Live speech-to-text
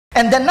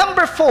And then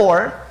number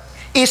 4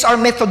 is our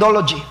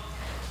methodology.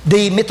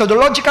 The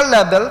methodological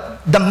level,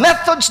 the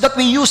methods that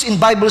we use in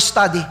Bible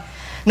study.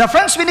 Now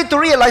friends, we need to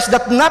realize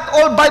that not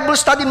all Bible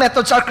study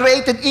methods are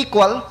created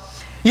equal.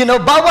 You know,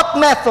 bawat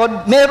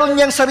method, meron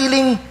niyang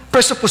sariling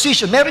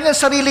presupposition, meron niyang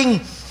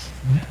sariling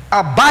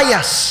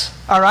bias.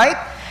 Alright?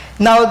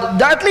 Now,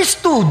 there are at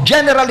least two.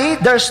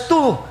 Generally, there's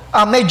two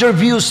major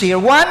views here.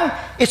 One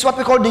is what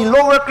we call the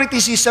lower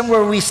criticism,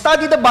 where we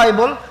study the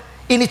Bible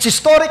in its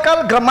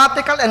historical,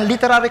 grammatical, and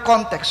literary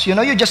context. You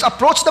know, you just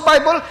approach the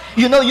Bible,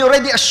 you know, you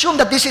already assume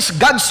that this is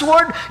God's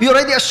Word, you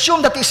already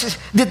assume that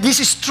this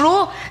is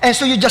true, and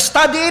so you just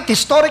study it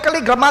historically,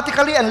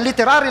 grammatically, and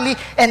literarily,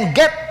 and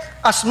get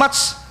as much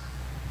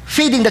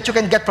feeding that you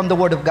can get from the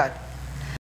Word of God.